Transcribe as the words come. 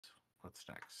What's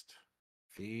next?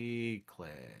 Fee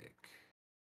click.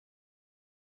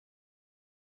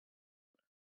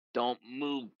 Don't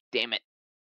move, damn it.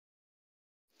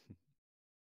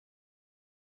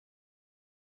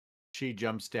 She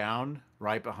jumps down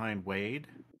right behind Wade.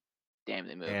 Damn,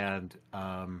 they moved. And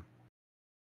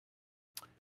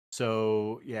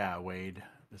so, yeah, Wade,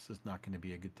 this is not going to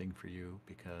be a good thing for you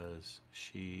because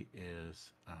she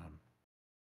is,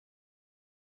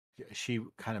 she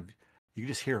kind of, you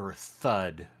just hear her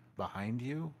thud behind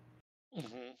you.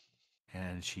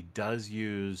 And she does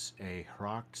use a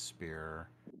Hrock spear,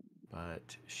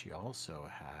 but she also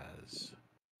has.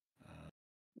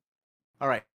 All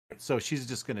right, so she's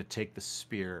just going to take the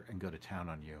spear and go to town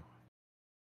on you.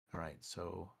 All right,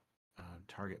 so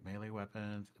target melee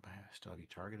weapons. I still have you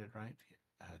targeted, right?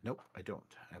 Nope, I don't.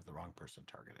 I have the wrong person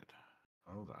targeted.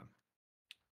 Hold on.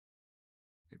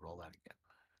 Let me roll that again.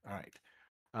 All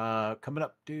right. Coming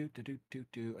up. I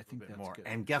think that's more. Good.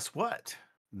 And guess what?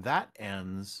 That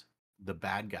ends the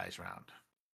bad guys round.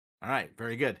 All right,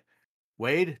 very good.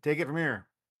 Wade, take it from here.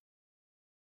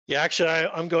 Yeah, actually,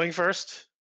 I'm going first.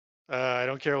 I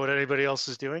don't care what anybody else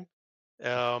is doing,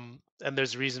 and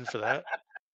there's a reason for that.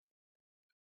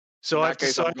 So I've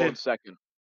decided. I'm going second.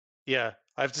 Yeah,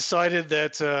 I've decided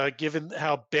that given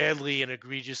how badly and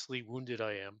egregiously wounded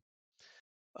I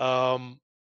am,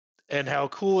 and how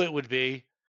cool it would be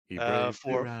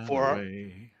for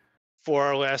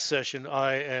our last session,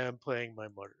 I am playing my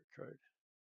Martyr card.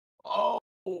 Oh,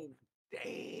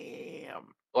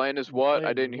 damn! Playing is what?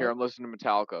 I didn't hear. I'm listening to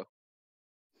Metallica.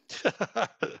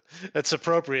 That's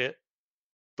appropriate.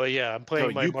 But yeah, I'm playing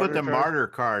my Martyr card. So you put the Martyr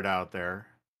card out there.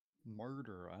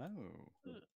 Martyr,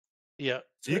 oh. Yeah.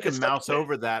 So you can mouse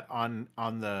over that on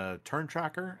the turn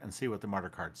tracker and see what the Martyr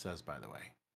card says, by the way.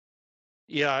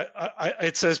 Yeah,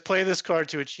 it says play this card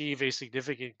to achieve a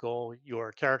significant goal.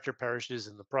 Your character perishes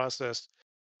in the process.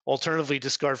 Alternatively,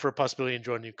 discard for a possibility and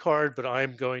draw a new card, but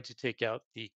I'm going to take out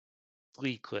the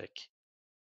flea click.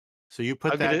 So you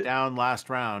put that down last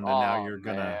round, and now you're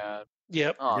gonna.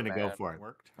 Yep. You're gonna go for it.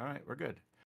 Worked. All right, we're good.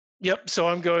 Yep. So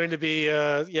I'm going to be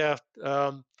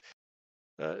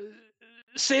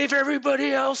save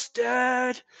everybody else,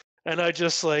 Dad. And I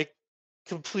just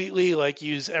completely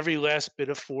use every last bit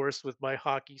of force with my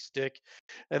hockey stick,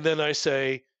 and then I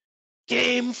say,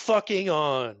 "Game fucking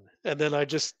on!" And then I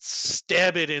just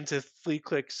stab it into Flea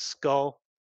Click's skull,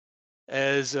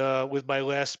 as with my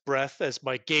last breath, as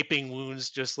my gaping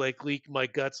wounds just leak my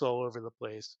guts all over the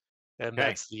place, and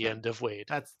that's the end of Wade.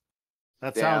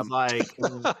 That sounds like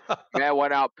man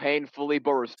went out painfully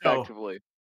but respectively.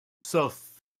 So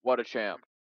what a champ.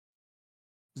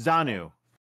 Zanu,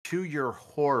 to your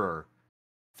horror,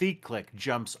 Click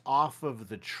jumps off of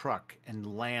the truck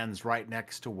and lands right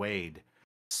next to Wade.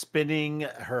 Spinning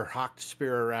her hawk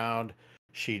spear around,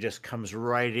 she just comes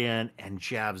right in and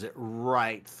jabs it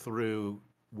right through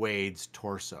Wade's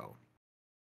torso.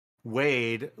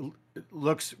 Wade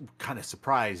looks kind of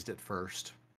surprised at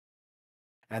first,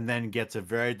 and then gets a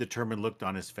very determined look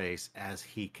on his face as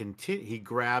he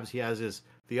has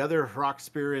the other rock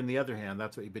spear in the other hand.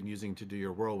 That's what you've been using to do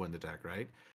your whirlwind attack, right?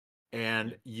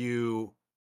 And you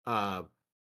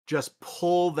just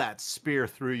pull that spear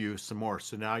through you some more.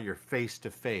 So now you're face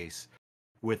to face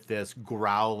with this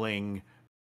growling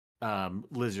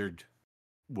lizard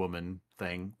woman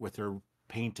thing with her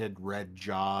painted red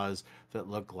jaws that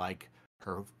look like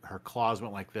her claws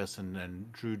went like this and then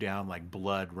drew down like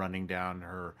blood running down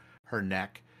her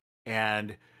neck.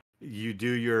 And you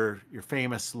do your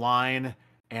famous line,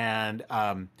 and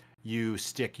you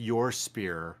stick your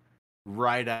spear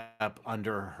right up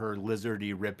under her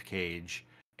lizardy rib cage,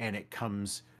 and it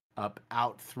comes up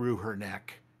out through her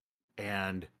neck,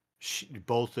 and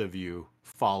both of you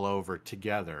fall over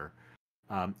together,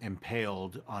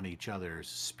 impaled on each other's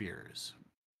spears.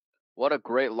 What a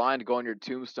great line to go on your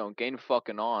tombstone. Game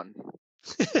fucking on.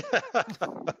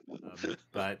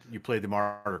 But you played the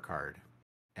Martyr card,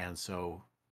 and so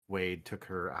Wade took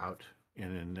her out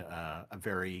in a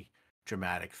very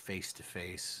dramatic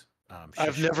face-to-face.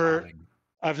 I've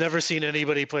never seen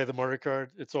anybody play the Martyr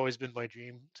card. It's always been my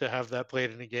dream to have that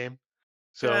played in a game.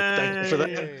 So thank you for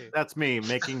that. That's me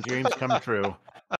making dreams come true.